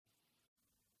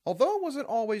Although it wasn't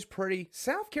always pretty,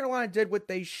 South Carolina did what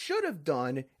they should have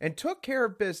done and took care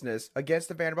of business against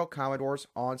the Vanderbilt Commodores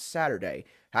on Saturday.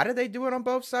 How did they do it on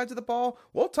both sides of the ball?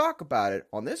 We'll talk about it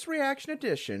on this reaction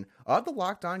edition of the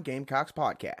Locked On Gamecocks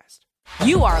podcast.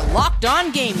 You are Locked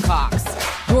On Gamecocks,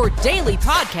 your daily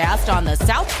podcast on the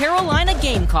South Carolina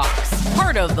Gamecocks,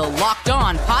 part of the Locked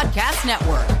On Podcast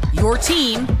Network, your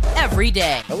team every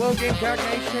day. Hello, Gamecock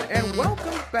Nation, and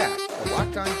welcome back to the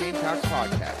Locked On Gamecocks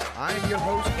podcast. I am your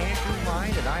host, Andrew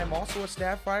Mind, and I am also a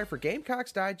staff writer for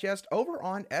Gamecocks Digest over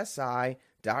on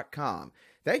SI.com.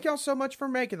 Thank y'all so much for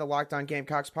making the Locked On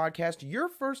Gamecocks podcast your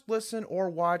first listen or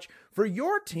watch for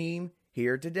your team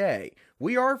here today.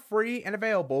 We are free and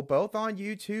available both on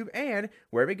YouTube and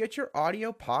wherever you get your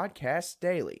audio podcasts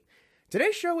daily.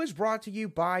 Today's show is brought to you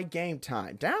by Game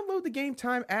Time. Download the Game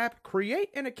Time app, create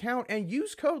an account, and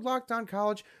use code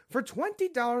LOCKEDONCollege for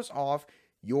 $20 off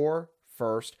your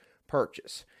first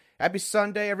purchase. Happy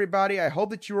Sunday, everybody. I hope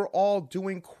that you are all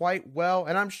doing quite well,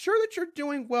 and I'm sure that you're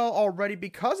doing well already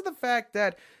because of the fact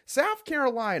that South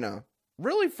Carolina,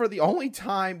 really for the only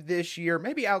time this year,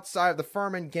 maybe outside of the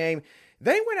Furman game,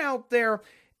 they went out there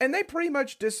and they pretty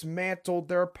much dismantled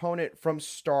their opponent from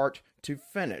start to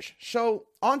finish. So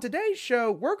on today's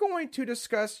show, we're going to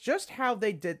discuss just how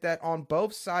they did that on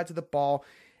both sides of the ball.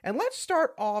 And let's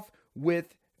start off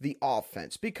with the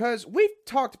offense, because we've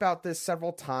talked about this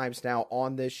several times now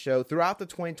on this show throughout the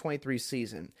 2023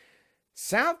 season.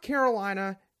 South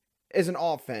Carolina is an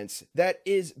offense that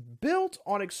is built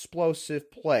on explosive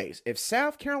plays. If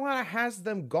South Carolina has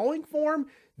them going for them,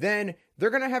 then they're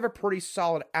going to have a pretty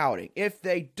solid outing. If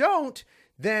they don't,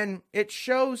 then it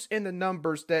shows in the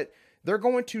numbers that they're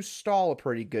going to stall a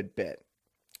pretty good bit.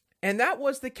 And that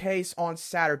was the case on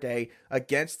Saturday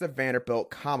against the Vanderbilt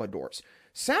Commodores.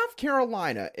 South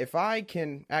Carolina, if I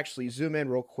can actually zoom in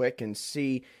real quick and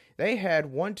see, they had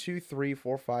 8.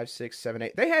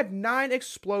 They had 9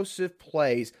 explosive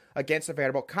plays against the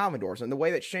Vanderbilt Commodores. And the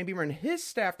way that Shane Beamer and his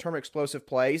staff term explosive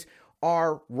plays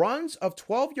are runs of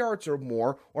 12 yards or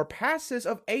more or passes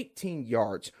of 18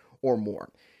 yards or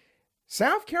more.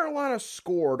 South Carolina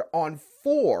scored on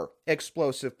 4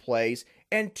 explosive plays,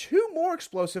 and 2 more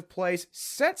explosive plays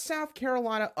set South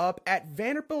Carolina up at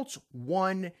Vanderbilt's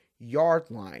 1-yard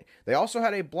line. They also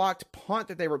had a blocked punt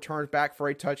that they returned back for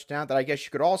a touchdown that I guess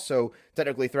you could also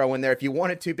technically throw in there if you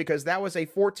wanted to, because that was a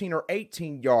 14 or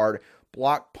 18-yard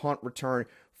blocked punt return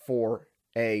for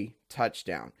a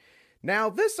touchdown.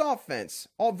 Now, this offense,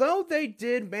 although they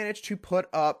did manage to put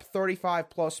up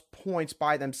 35-plus points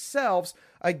by themselves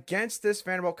against this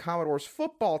Vanderbilt Commodores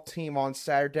football team on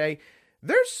Saturday,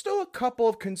 there's still a couple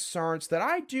of concerns that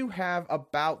I do have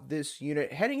about this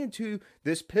unit heading into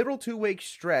this pivotal 2-week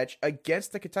stretch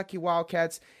against the Kentucky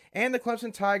Wildcats and the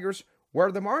Clemson Tigers,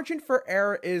 where the margin for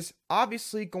error is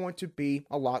obviously going to be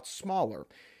a lot smaller.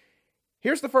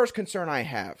 Here's the first concern I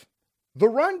have. The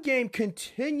run game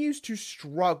continues to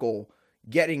struggle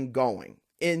getting going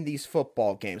in these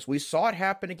football games. We saw it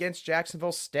happen against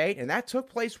Jacksonville State, and that took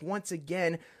place once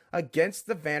again against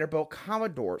the Vanderbilt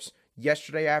Commodores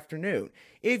yesterday afternoon.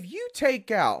 If you take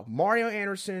out Mario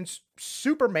Anderson's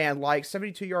Superman-like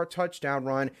 72-yard touchdown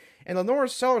run and Lenora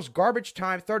Sellers' garbage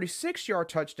time 36-yard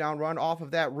touchdown run off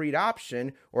of that read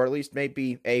option, or at least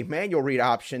maybe a manual read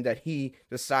option that he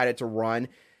decided to run,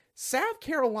 South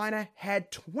Carolina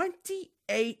had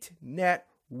 28 net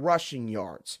rushing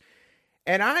yards.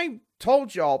 And I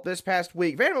told y'all this past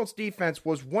week, Vanderbilt's defense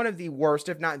was one of the worst,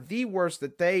 if not the worst,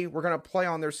 that they were going to play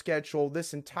on their schedule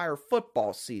this entire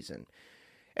football season.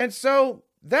 And so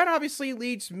that obviously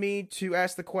leads me to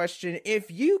ask the question, if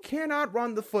you cannot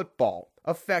run the football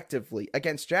effectively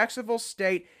against Jacksonville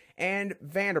State and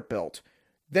Vanderbilt,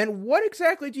 then what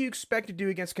exactly do you expect to do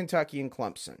against Kentucky and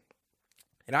Clemson?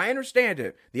 And I understand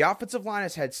it. The offensive line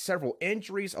has had several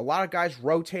injuries, a lot of guys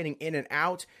rotating in and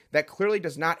out. That clearly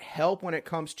does not help when it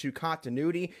comes to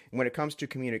continuity and when it comes to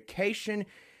communication.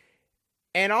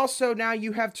 And also now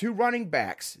you have 2 running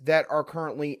backs that are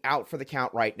currently out for the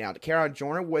count right now. De'Caron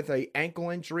Joyner with an ankle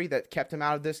injury that kept him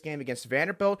out of this game against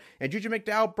Vanderbilt. And Juju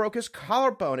McDowell broke his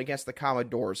collarbone against the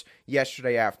Commodores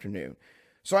yesterday afternoon.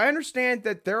 So I understand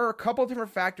that there are a couple of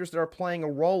different factors that are playing a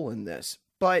role in this.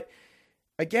 But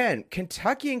again,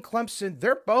 Kentucky and Clemson,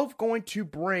 they're both going to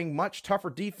bring much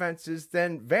tougher defenses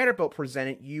than Vanderbilt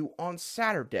presented you on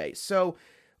Saturday. So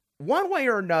one way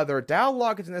or another, Dowell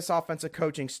Loggins and this offensive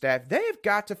coaching staff, they have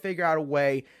got to figure out a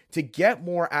way to get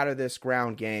more out of this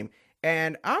ground game.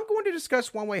 And I'm going to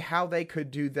discuss one way how they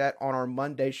could do that on our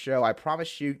Monday show. I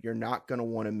promise you, you're not going to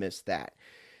want to miss that.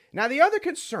 Now, the other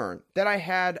concern that I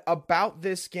had about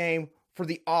this game for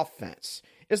the offense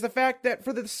is the fact that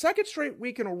for the second straight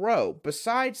week in a row,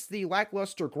 besides the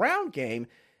lackluster ground game,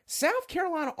 South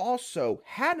Carolina also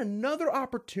had another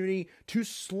opportunity to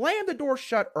slam the door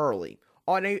shut early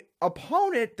on an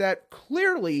opponent that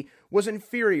clearly was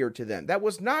inferior to them, that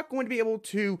was not going to be able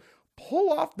to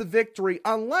pull off the victory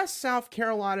unless South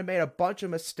Carolina made a bunch of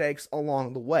mistakes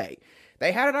along the way.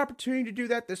 They had an opportunity to do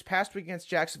that this past week against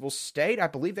Jacksonville State. I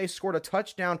believe they scored a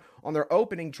touchdown on their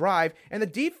opening drive, and the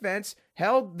defense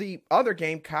held the other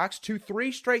Gamecocks to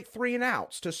 3 straight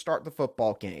 3-and-outs to start the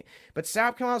football game. But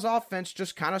South Carolina's offense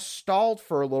just kind of stalled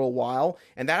for a little while,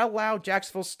 and that allowed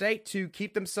Jacksonville State to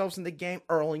keep themselves in the game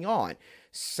early on.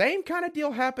 Same kind of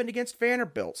deal happened against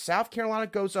Vanderbilt. South Carolina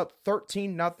goes up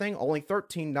 13-0, only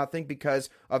 13-0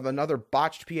 because of another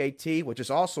botched PAT, which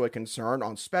is also a concern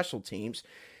on special teams.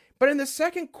 But in the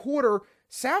second quarter,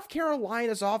 South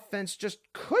Carolina's offense just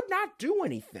could not do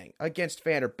anything against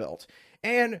Vanderbilt.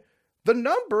 And the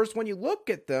numbers, when you look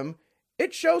at them,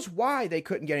 it shows why they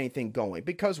couldn't get anything going.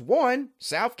 Because one,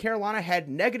 South Carolina had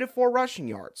 -4 rushing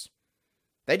yards.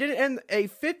 They didn't end a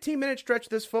 15-minute stretch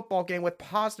of this football game with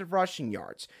positive rushing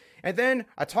yards. And then,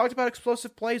 I talked about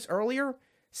explosive plays earlier.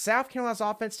 South Carolina's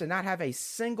offense did not have a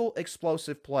single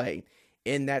explosive play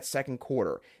in that second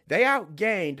quarter. They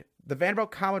outgained the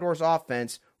Vanderbilt Commodores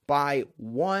offense by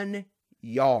 1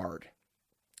 yard.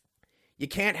 You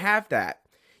can't have that.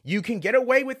 You can get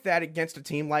away with that against a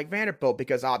team like Vanderbilt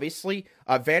because obviously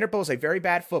Vanderbilt is a very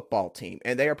bad football team,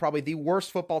 and they are probably the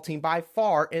worst football team by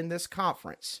far in this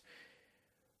conference.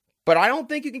 But I don't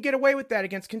think you can get away with that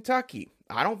against Kentucky.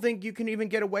 I don't think you can even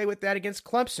get away with that against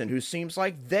Clemson, who seems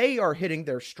like they are hitting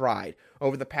their stride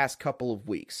over the past couple of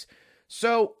weeks.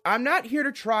 So I'm not here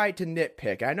to try to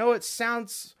nitpick. I know it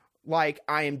sounds like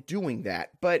I am doing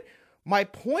that, but my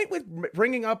point with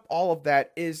bringing up all of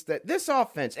that is that this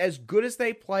offense, as good as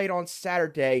they played on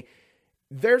Saturday,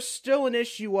 there's still an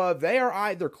issue of they are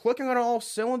either clicking on all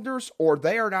cylinders or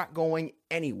they are not going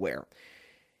anywhere.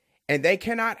 And they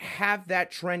cannot have that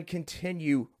trend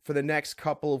continue for the next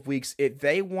couple of weeks if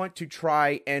they want to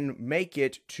try and make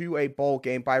it to a bowl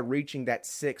game by reaching that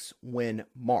 6-win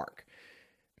mark.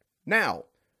 Now,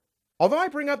 although I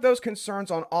bring up those concerns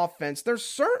on offense, there's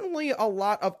certainly a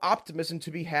lot of optimism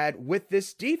to be had with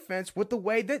this defense with the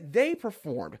way that they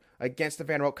performed against the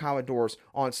Vanderbilt Commodores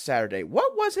on Saturday.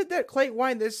 What was it that Clay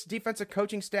White and this defensive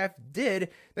coaching staff did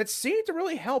that seemed to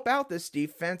really help out this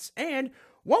defense, and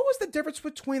what was the difference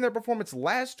between their performance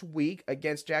last week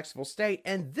against Jacksonville State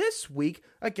and this week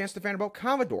against the Vanderbilt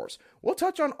Commodores? We'll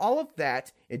touch on all of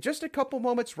that in just a couple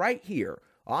moments right here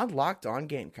on Locked On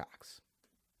Gamecocks.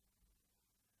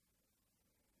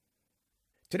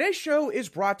 Today's show is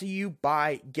brought to you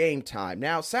by Game Time.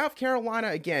 Now, South Carolina,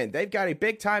 again, they've got a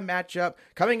big-time matchup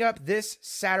coming up this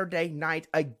Saturday night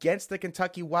against the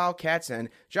Kentucky Wildcats. And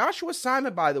Joshua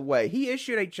Simon, by the way, he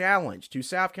issued a challenge to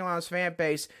South Carolina's fan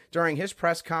base during his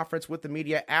press conference with the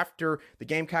media after the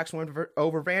Gamecocks went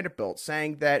over Vanderbilt,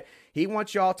 saying that he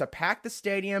wants y'all to pack the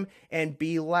stadium and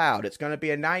be loud. It's going to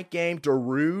be a night game.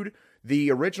 Darude,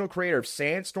 the original creator of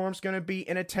Sandstorm, is going to be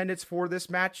in attendance for this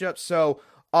matchup. So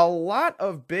a lot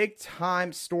of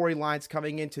big-time storylines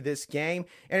coming into this game.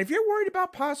 And if you're worried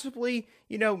about possibly,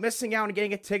 missing out and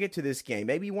getting a ticket to this game,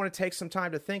 maybe you want to take some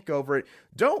time to think over it,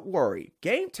 don't worry.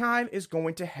 Game Time is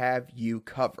going to have you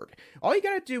covered. All you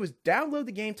got to do is download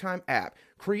the Game Time app,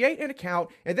 create an account,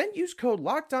 and then use code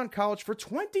LOCKEDONCollege for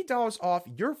 $20 off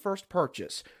your first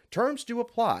purchase. Terms do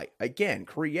apply. Again,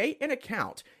 create an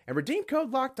account and redeem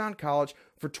code LOCKEDONCollege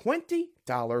for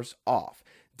 $20 off.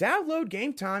 Download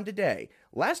Game Time today.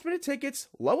 Last minute tickets,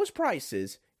 lowest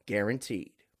prices,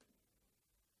 guaranteed.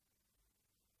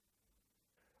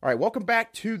 All right, welcome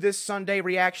back to this Sunday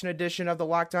reaction edition of the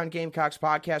Locked On Gamecocks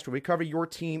podcast, where we cover your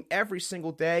team every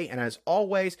single day. And as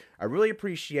always, I really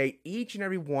appreciate each and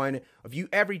every one of you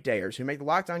everydayers who make the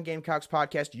Locked On Gamecocks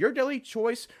podcast your daily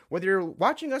choice, whether you're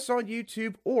watching us on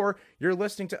YouTube or you're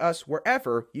listening to us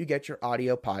wherever you get your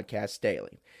audio podcasts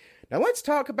daily. Now let's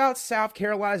talk about South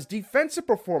Carolina's defensive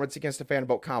performance against the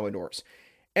Vanderbilt Commodores.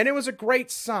 And it was a great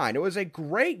sign. It was a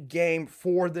great game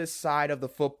for this side of the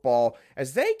football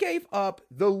as they gave up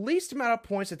the least amount of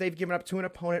points that they've given up to an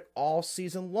opponent all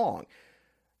season long.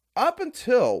 Up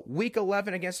until Week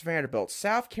 11 against Vanderbilt,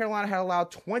 South Carolina had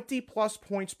allowed 20-plus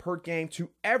points per game to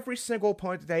every single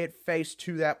opponent that they had faced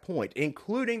to that point,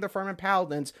 including the Furman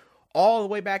Paladins all the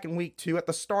way back in Week 2 at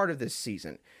the start of this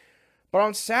season. But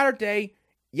on Saturday,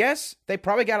 yes, they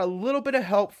probably got a little bit of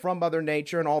help from Mother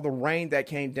Nature and all the rain that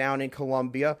came down in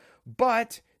Columbia,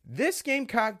 but this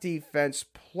Gamecock defense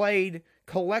played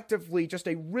collectively just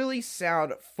a really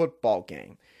sound football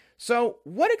game. So,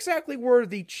 what exactly were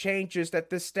the changes that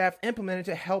this staff implemented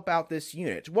to help out this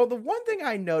unit? Well, the one thing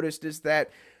I noticed is that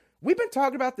we've been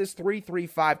talking about this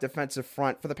 3-3-5 defensive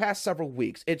front for the past several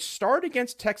weeks. It started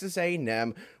against Texas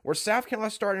A&M, where South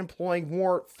Carolina started employing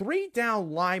more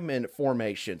three-down lineman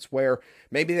formations, where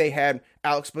maybe they had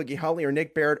Alex Boogie Huntley or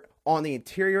Nick Barrett on the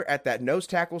interior at that nose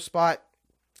tackle spot.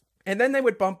 And then they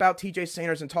would bump out TJ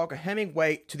Sanders and Tonka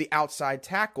Hemingway to the outside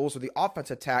tackles or the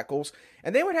offensive tackles.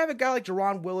 And they would have a guy like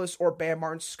Jerron Willis or Bam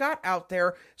Martin Scott out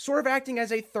there sort of acting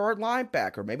as a third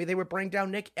linebacker. Maybe they would bring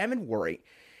down Nick Emenworry.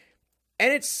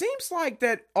 And it seems like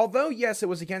that, although, yes, it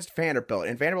was against Vanderbilt,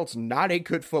 and Vanderbilt's not a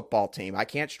good football team, I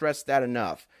can't stress that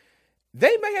enough,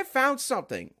 they may have found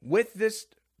something with this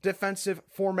defensive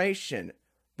formation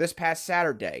this past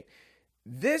Saturday.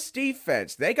 This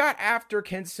defense, they got after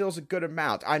Ken Seals a good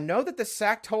amount. I know that the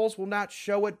sack totals will not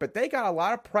show it, but they got a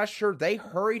lot of pressure. They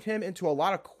hurried him into a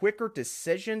lot of quicker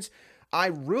decisions. I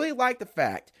really like the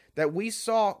fact that we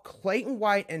saw Clayton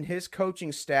White and his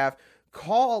coaching staff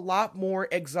call a lot more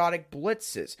exotic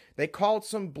blitzes. They called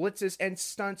some blitzes and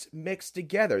stunts mixed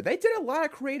together. They did a lot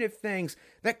of creative things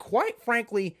that, quite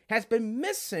frankly, has been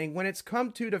missing when it's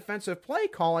come to defensive play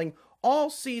calling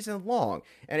all season long.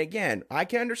 And again, I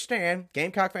can understand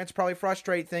Gamecock fans probably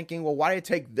frustrated thinking, well, why did it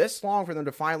take this long for them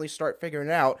to finally start figuring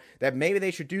out that maybe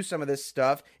they should do some of this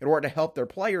stuff in order to help their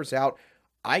players out?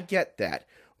 I get that.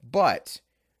 But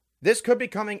this could be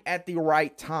coming at the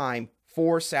right time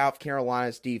for South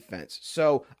Carolina's defense.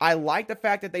 So I like the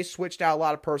fact that they switched out a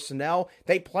lot of personnel.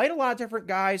 They played a lot of different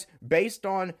guys based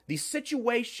on the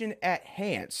situation at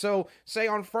hand. So say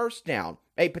on first down,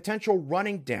 a potential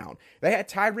running down, they had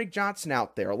Tyreek Johnson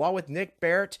out there along with Nick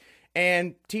Barrett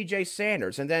and TJ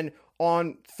Sanders. And then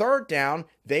on third down,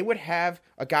 they would have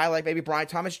a guy like maybe Brian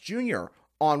Thomas Jr.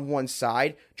 on one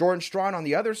side, Jordan Strawn on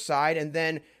the other side, and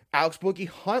then Alex Boogie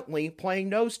Huntley playing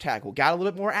nose tackle. Got a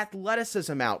little bit more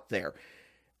athleticism out there.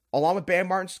 Along with Bam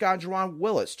Martin Scott and Jerron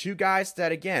Willis, two guys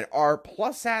that, again, are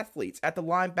plus athletes at the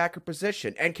linebacker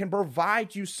position and can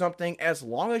provide you something as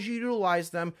long as you utilize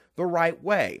them the right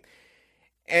way.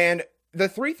 And the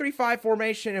 3-3-5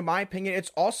 formation, in my opinion,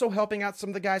 it's also helping out some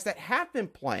of the guys that have been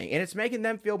playing, and it's making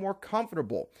them feel more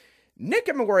comfortable. Nick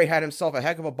Emenworry had himself a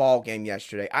heck of a ball game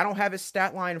yesterday. I don't have his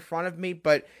stat line in front of me,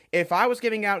 but if I was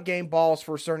giving out game balls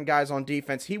for certain guys on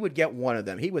defense, he would get one of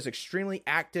them. He was extremely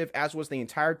active, as was the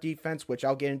entire defense, which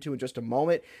I'll get into in just a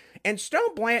moment. And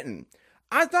Stone Blanton,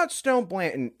 I thought Stone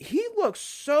Blanton, he looks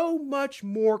so much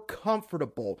more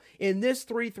comfortable in this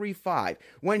 3-3-5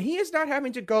 when he is not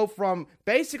having to go from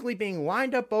basically being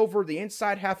lined up over the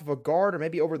inside half of a guard or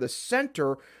maybe over the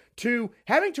center to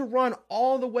having to run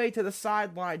all the way to the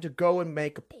sideline to go and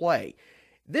make a play.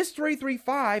 This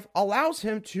 3-3-5 allows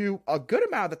him to, a good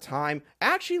amount of the time,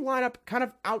 actually line up kind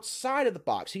of outside of the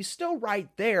box. He's still right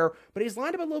there, but he's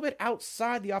lined up a little bit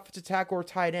outside the offensive tackle or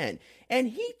tight end. And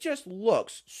he just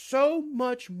looks so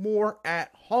much more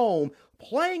at home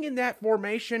playing in that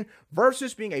formation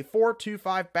versus being a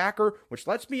 4-2-5 backer, which,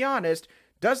 let's be honest,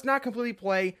 does not completely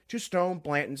play to Stone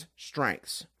Blanton's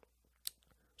strengths.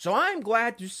 So I'm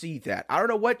glad to see that. I don't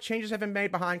know what changes have been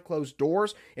made behind closed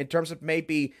doors in terms of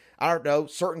maybe, I don't know,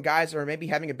 certain guys are maybe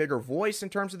having a bigger voice in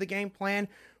terms of the game plan.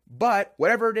 But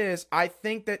whatever it is, I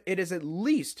think that it is at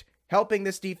least helping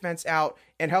this defense out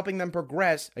and helping them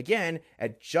progress, again,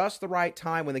 at just the right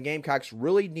time when the Gamecocks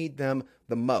really need them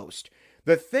the most.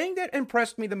 The thing that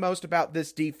impressed me the most about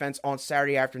this defense on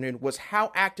Saturday afternoon was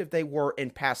how active they were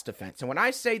in pass defense. And when I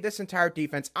say this entire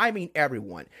defense, I mean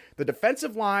everyone. The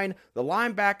defensive line, the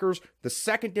linebackers, the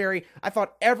secondary, I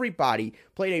thought everybody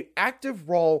played an active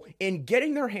role in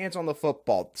getting their hands on the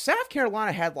football. South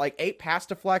Carolina had like 8 pass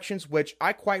deflections, which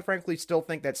I quite frankly still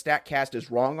think that StatCast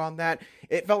is wrong on that.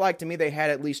 It felt like to me they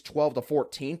had at least 12 to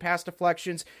 14 pass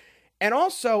deflections. And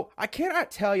also, I cannot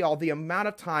tell y'all the amount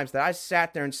of times that I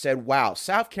sat there and said, wow,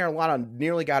 South Carolina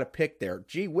nearly got a pick there.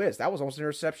 Gee whiz, that was almost an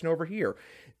interception over here.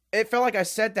 It felt like I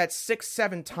said that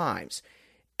 6-7 times.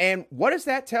 And what does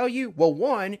that tell you? Well,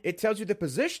 one, it tells you the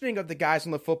positioning of the guys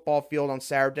on the football field on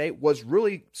Saturday was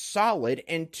really solid.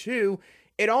 And two,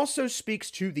 it also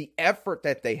speaks to the effort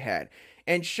that they had.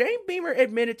 And Shane Beamer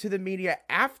admitted to the media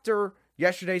after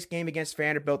yesterday's game against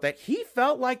Vanderbilt that he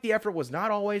felt like the effort was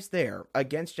not always there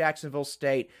against Jacksonville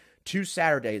State 2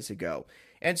 Saturdays ago.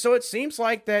 And so it seems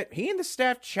like that he and the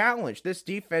staff challenged this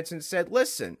defense and said,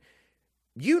 listen,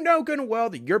 you know good and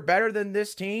well that you're better than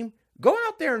this team. Go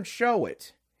out there and show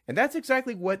it. And that's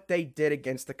exactly what they did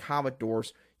against the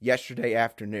Commodores yesterday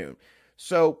afternoon.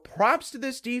 So props to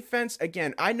this defense.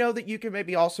 Again, I know that you can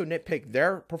maybe also nitpick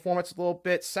their performance a little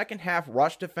bit. Second half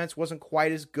rush defense wasn't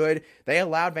quite as good. They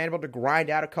allowed Vanderbilt to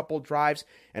grind out a couple of drives.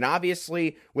 And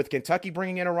obviously with Kentucky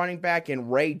bringing in a running back in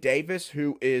Ray Davis,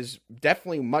 who is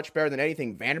definitely much better than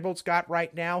anything Vanderbilt's got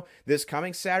right now this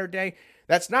coming Saturday,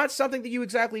 that's not something that you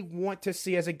exactly want to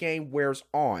see as a game wears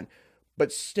on.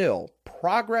 But still,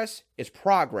 progress is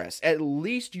progress. At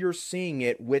least you're seeing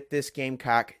it with this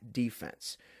Gamecock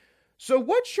defense. So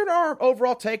what should our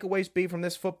overall takeaways be from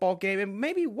this football game? And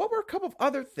maybe what were a couple of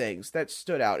other things that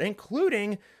stood out,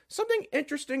 including something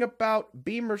interesting about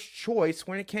Beamer's choice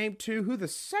when it came to who the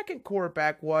second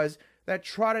quarterback was that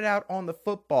trotted out on the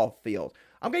football field.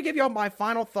 I'm going to give you all my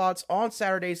final thoughts on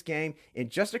Saturday's game in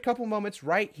just a couple moments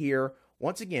right here,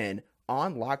 once again,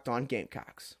 on Locked On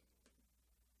Gamecocks.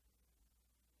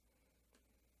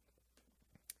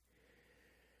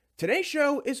 Today's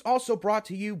show is also brought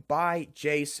to you by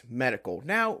Jace Medical.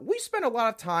 Now, we spend a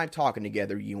lot of time talking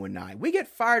together, you and I. We get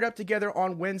fired up together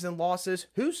on wins and losses,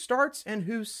 who starts and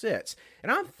who sits.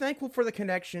 And I'm thankful for the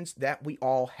connections that we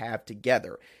all have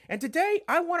together. And today,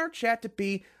 I want our chat to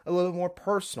be a little more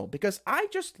personal because I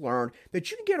just learned that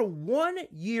you can get a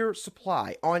 1-year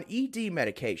supply on ED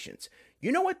medications.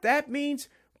 You know what that means?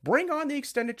 Bring on the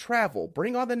extended travel,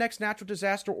 bring on the next natural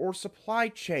disaster or supply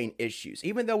chain issues.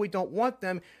 Even though we don't want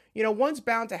them, one's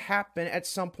bound to happen at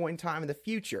some point in time in the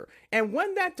future. And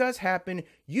when that does happen,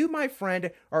 you, my friend,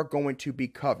 are going to be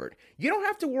covered. You don't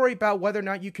have to worry about whether or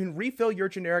not you can refill your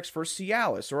generics for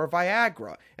Cialis or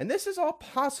Viagra. And this is all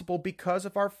possible because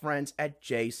of our friends at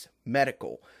Jace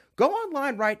Medical. Go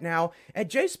online right now at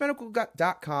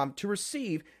jacemedical.com to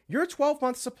receive your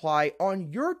 12-month supply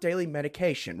on your daily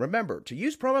medication. Remember to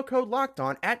use promo code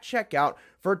LOCKEDON at checkout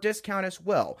for a discount as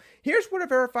well. Here's what a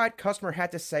verified customer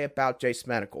had to say about Jace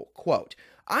Medical. Quote,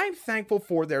 "I'm thankful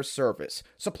for their service.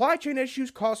 Supply chain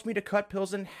issues caused me to cut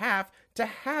pills in half to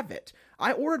have it.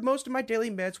 I ordered most of my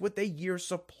daily meds with a year's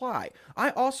supply.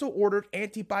 I also ordered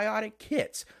antibiotic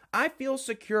kits. I feel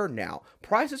secure now.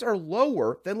 Prices are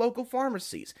lower than local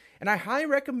pharmacies, and I highly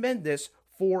recommend this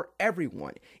for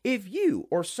everyone. If you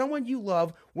or someone you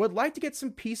love would like to get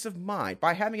some peace of mind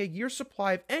by having a year's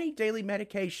supply of any daily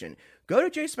medication, go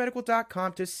to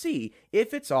jacemedical.com to see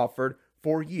if it's offered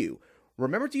for you.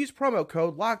 Remember to use promo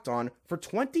code LOCKEDON for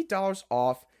 $20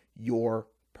 off your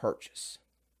purchase."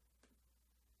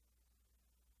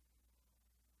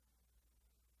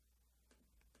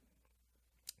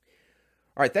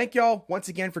 All right, thank y'all once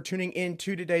again for tuning in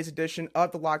to today's edition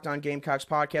of the Locked On Gamecocks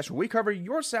podcast, where we cover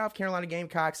your South Carolina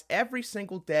Gamecocks every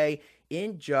single day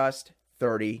in just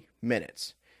 30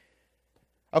 minutes.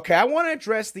 Okay, I want to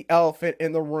address the elephant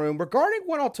in the room regarding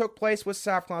what all took place with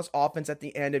South Carolina's offense at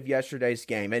the end of yesterday's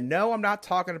game. And no, I'm not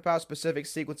talking about a specific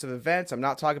sequence of events. I'm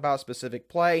not talking about a specific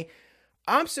play.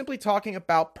 I'm simply talking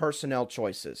about personnel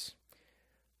choices.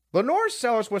 Lenore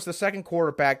Sellers was the second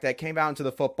quarterback that came out into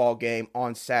the football game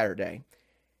on Saturday.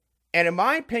 And in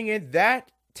my opinion,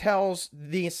 that tells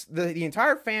the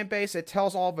entire fan base, it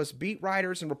tells all of us beat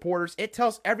writers and reporters, it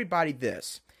tells everybody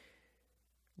this.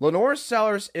 Lenore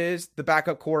Sellers is the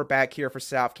backup quarterback here for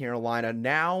South Carolina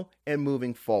now and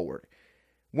moving forward.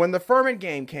 When the Furman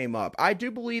game came up, I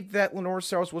do believe that Lenore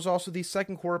Sellers was also the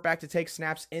second quarterback to take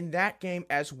snaps in that game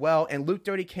as well, and Luke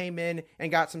Doty came in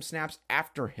and got some snaps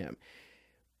after him.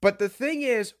 But the thing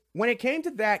is, when it came to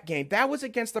that game, that was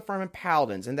against the Furman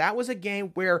Paladins, and that was a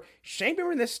game where Shane Beamer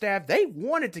and this staff, they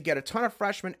wanted to get a ton of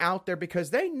freshmen out there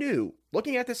because they knew,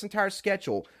 looking at this entire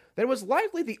schedule, that it was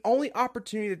likely the only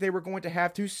opportunity that they were going to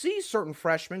have to see certain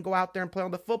freshmen go out there and play on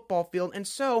the football field, and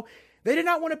so they did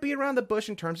not want to beat around the bush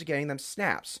in terms of getting them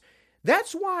snaps.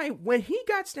 That's why when he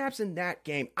got snaps in that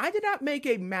game, I did not make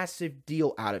a massive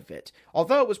deal out of it.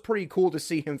 Although it was pretty cool to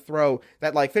see him throw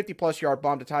that 50-plus yard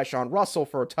bomb to Tyshawn Russell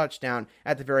for a touchdown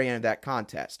at the very end of that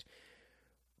contest.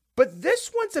 But this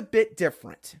one's a bit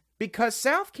different because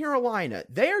South Carolina,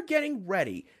 they are getting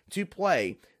ready to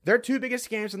play their two biggest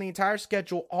games on the entire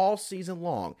schedule all season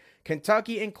long.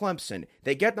 Kentucky and Clemson,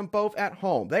 they get them both at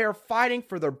home. They are fighting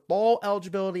for their bowl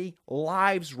eligibility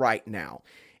lives right now.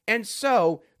 And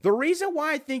so, the reason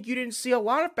why I think you didn't see a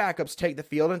lot of backups take the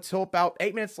field until about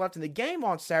 8 minutes left in the game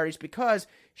on Saturday is because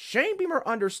Shane Beamer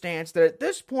understands that at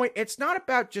this point, it's not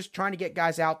about just trying to get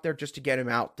guys out there just to get them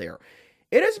out there.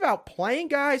 It is about playing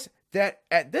guys that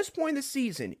at this point in the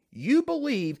season, you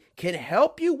believe can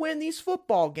help you win these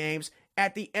football games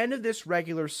at the end of this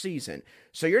regular season.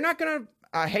 So you're not going to,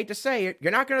 I hate to say it,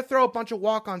 you're not going to throw a bunch of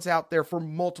walk-ons out there for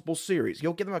multiple series.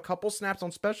 You'll give them a couple snaps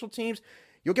on special teams.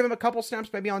 You'll give them a couple snaps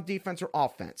maybe on defense or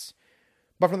offense.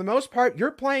 But for the most part, you're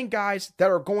playing guys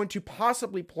that are going to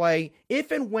possibly play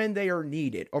if and when they are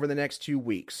needed over the next 2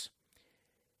 weeks.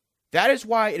 That is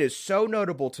why it is so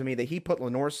notable to me that he put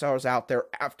Lenore Sellers out there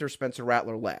after Spencer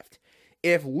Rattler left.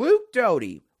 If Luke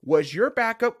Doty was your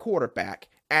backup quarterback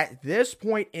at this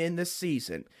point in the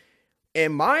season,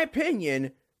 in my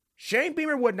opinion, Shane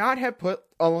Beamer would not have put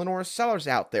Lenore Sellers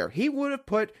out there. He would have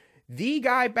put the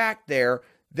guy back there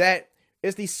that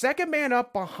is the second man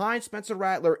up behind Spencer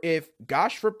Rattler if,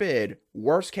 gosh forbid,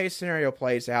 worst case scenario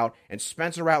plays out and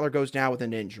Spencer Rattler goes down with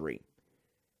an injury.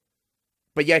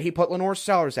 But yet he put Lenore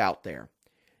Sellers out there.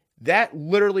 That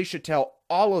literally should tell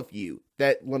all of you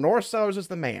that Lenore Sellers is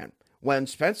the man. When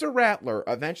Spencer Rattler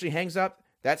eventually hangs up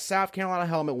that South Carolina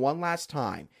helmet one last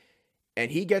time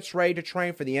and he gets ready to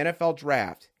train for the NFL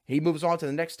draft, he moves on to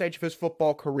the next stage of his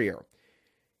football career,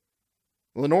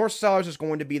 Lenore Sellers is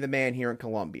going to be the man here in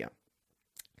Columbia.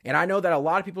 And I know that a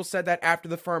lot of people said that after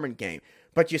the Furman game,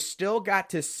 but you still got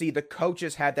to see the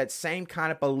coaches had that same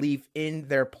kind of belief in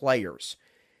their players.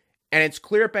 And it's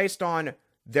clear based on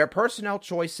their personnel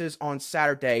choices on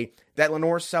Saturday that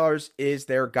Lenore Sellers is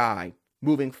their guy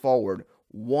moving forward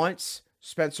once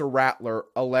Spencer Rattler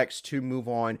elects to move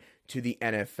on to the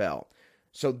NFL.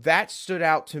 So that stood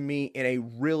out to me in a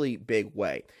really big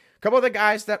way. A couple of the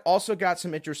guys that also got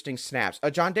some interesting snaps.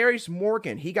 John Darius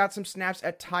Morgan, he got some snaps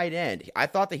at tight end. I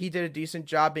thought that he did a decent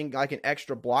job being like an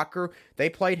extra blocker. They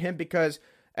played him because,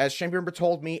 as Shane Beamer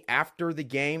told me after the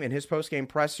game in his post-game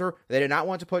presser, they did not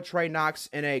want to put Trey Knox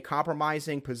in a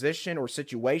compromising position or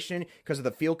situation because of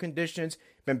the field conditions.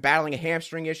 Been battling a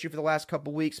hamstring issue for the last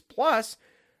couple weeks. Plus,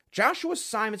 Joshua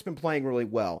Simon's been playing really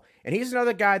well. And he's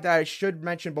another guy that I should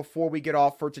mention before we get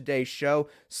off for today's show.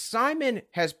 Simon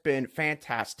has been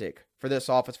fantastic for this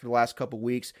offense for the last couple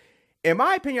weeks. In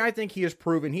my opinion, I think he has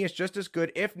proven he is just as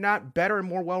good, if not better and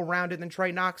more well-rounded than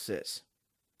Trey Knox is.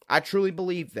 I truly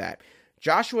believe that.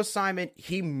 Joshua Simon,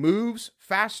 he moves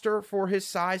faster for his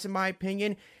size, in my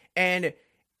opinion, and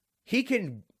he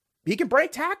can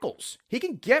break tackles. He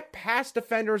can get past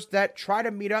defenders that try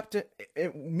to meet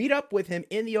up with him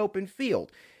in the open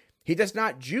field. He does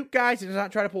not juke guys. He does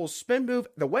not try to pull a spin move.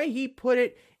 The way he put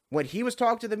it when he was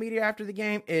talking to the media after the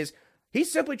game is he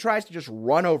simply tries to just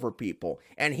run over people.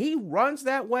 And he runs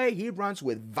that way. He runs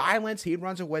with violence. He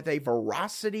runs it with a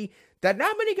ferocity that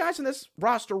not many guys in this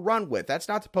roster run with. That's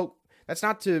not to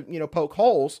poke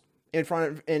holes in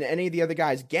any of the other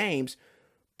guys' games.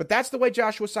 But that's the way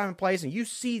Joshua Simon plays, and you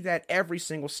see that every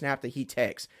single snap that he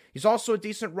takes. He's also a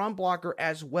decent run blocker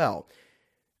as well.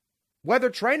 Whether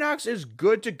Trey Knox is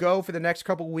good to go for the next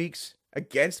couple weeks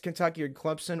against Kentucky or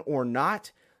Clemson or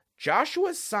not,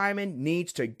 Joshua Simon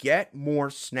needs to get more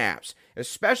snaps,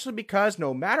 especially because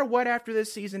no matter what after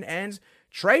this season ends,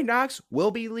 Trey Knox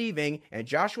will be leaving, and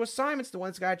Joshua Simon's the one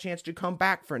that's got a chance to come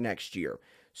back for next year.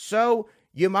 So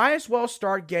you might as well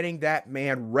start getting that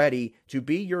man ready to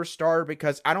be your starter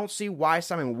because I don't see why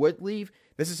Simon would leave.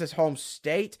 This is his home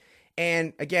state.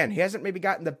 And again, he hasn't maybe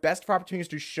gotten the best of opportunities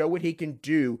to show what he can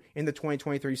do in the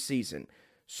 2023 season.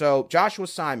 So Joshua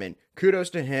Simon, kudos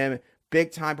to him.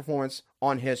 Big time performance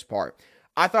on his part.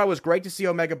 I thought it was great to see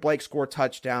Omega Blake score a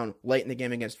touchdown late in the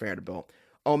game against Vanderbilt.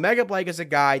 Omega Blake is a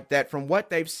guy that, from what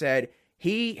they've said,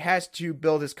 he has to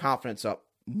build his confidence up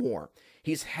more.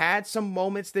 He's had some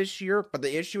moments this year, but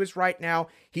the issue is right now,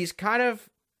 he's kind of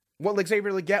what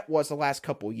Xavier Legette was the last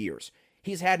couple years.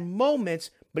 He's had moments,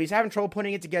 but he's having trouble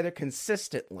putting it together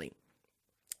consistently.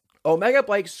 Omega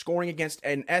Blake scoring against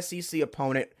an SEC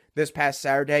opponent this past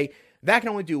Saturday, that can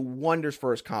only do wonders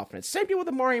for his confidence. Same deal with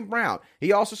Amarian Brown.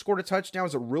 He also scored a touchdown. It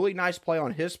was a really nice play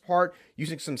on his part,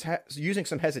 using some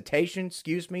hesitation,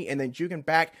 and then juking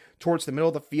back towards the middle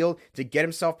of the field to get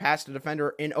himself past the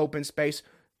defender in open space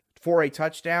for a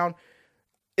touchdown.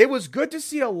 It was good to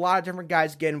see a lot of different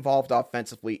guys get involved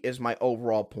offensively, is my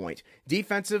overall point.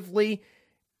 Defensively,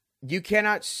 you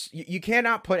cannot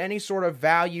put any sort of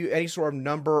value, any sort of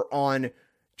number on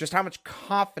just how much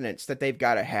confidence that they've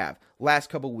got to have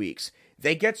last couple weeks.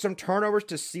 They get some turnovers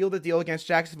to seal the deal against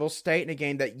Jacksonville State in a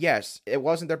game that, yes, it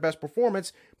wasn't their best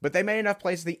performance, but they made enough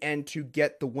plays at the end to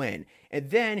get the win. And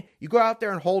then you go out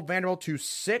there and hold Vanderbilt to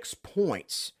 6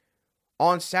 points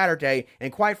on Saturday,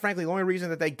 and quite frankly, the only reason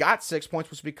that they got 6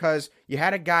 points was because you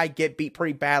had a guy get beat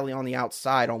pretty badly on the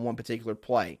outside on one particular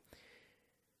play.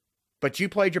 But you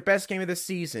played your best game of the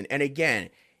season, and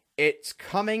again, it's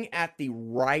coming at the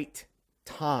right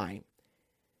time.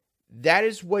 That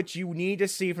is what you need to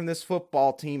see from this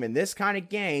football team in this kind of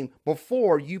game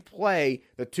before you play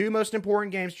the two most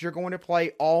important games you're going to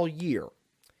play all year.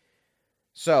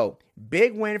 So,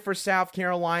 Big win for South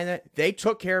Carolina. They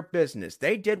took care of business.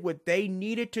 They did what they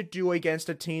needed to do against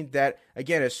a team that,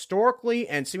 again, historically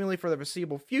and seemingly for the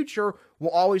foreseeable future, will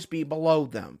always be below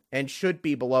them and should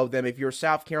be below them if you're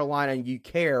South Carolina and you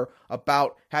care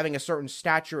about having a certain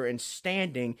stature and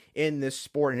standing in this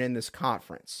sport and in this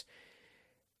conference.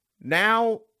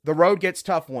 Now, the road gets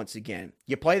tough once again.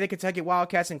 You play the Kentucky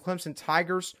Wildcats and Clemson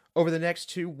Tigers over the next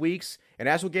 2 weeks, and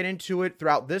as we'll get into it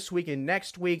throughout this week and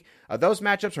next week, those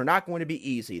matchups are not going to be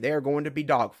easy. They are going to be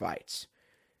dogfights.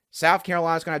 South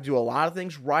Carolina's going to do a lot of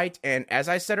things right, and as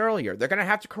I said earlier, they're going to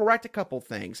have to correct a couple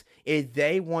things if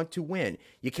they want to win.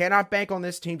 You cannot bank on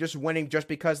this team just winning just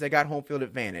because they got home field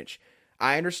advantage.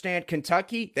 I understand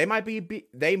Kentucky, they might be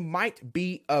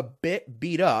a bit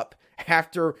beat up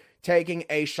after taking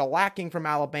a shellacking from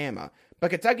Alabama. But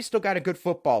Kentucky's still got a good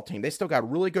football team. They still got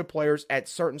really good players at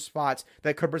certain spots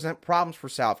that could present problems for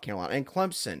South Carolina. And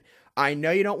Clemson, I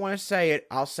know you don't want to say it.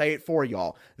 I'll say it for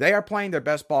y'all. They are playing their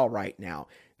best ball right now.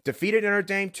 Defeated Notre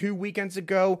Dame 2 weekends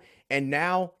ago, and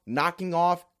now knocking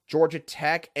off Georgia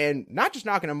Tech, and not just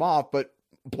knocking them off, but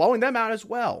blowing them out as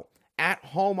well at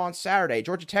home on Saturday.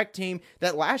 Georgia Tech team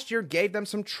that last year gave them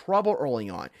some trouble early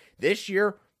on. This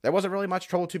year, there wasn't really much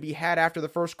trouble to be had after the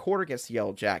first quarter against the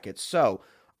Yellow Jackets. So,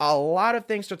 a lot of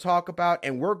things to talk about,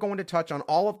 and we're going to touch on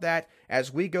all of that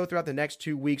as we go throughout the next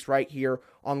 2 weeks right here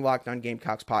on Locked On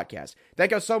Gamecocks podcast. Thank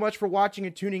you so much for watching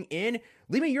and tuning in.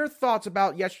 Leave me your thoughts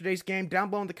about yesterday's game down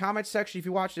below in the comments section if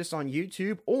you watch this on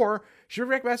YouTube, or shoot a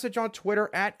direct message on Twitter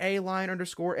at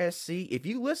 @aline_SC if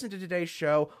you listen to today's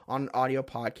show on an audio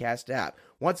podcast app.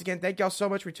 Once again, thank y'all so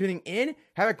much for tuning in.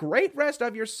 Have a great rest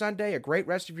of your Sunday, a great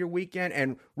rest of your weekend,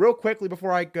 and real quickly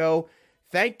before I go,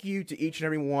 thank you to each and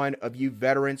every one of you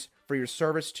veterans for your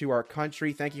service to our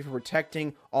country. Thank you for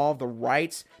protecting all the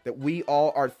rights that we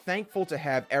all are thankful to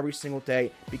have every single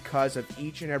day because of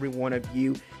each and every one of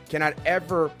you. Cannot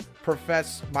ever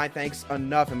profess my thanks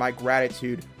enough and my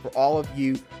gratitude for all of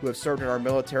you who have served in our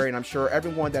military, and I'm sure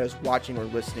everyone that is watching or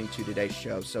listening to today's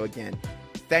show. So again,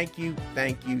 thank you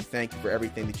for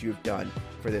everything that you have done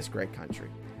for this great country.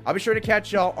 I'll be sure to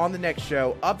catch y'all on the next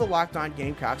show of the Locked On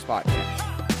Gamecocks podcast.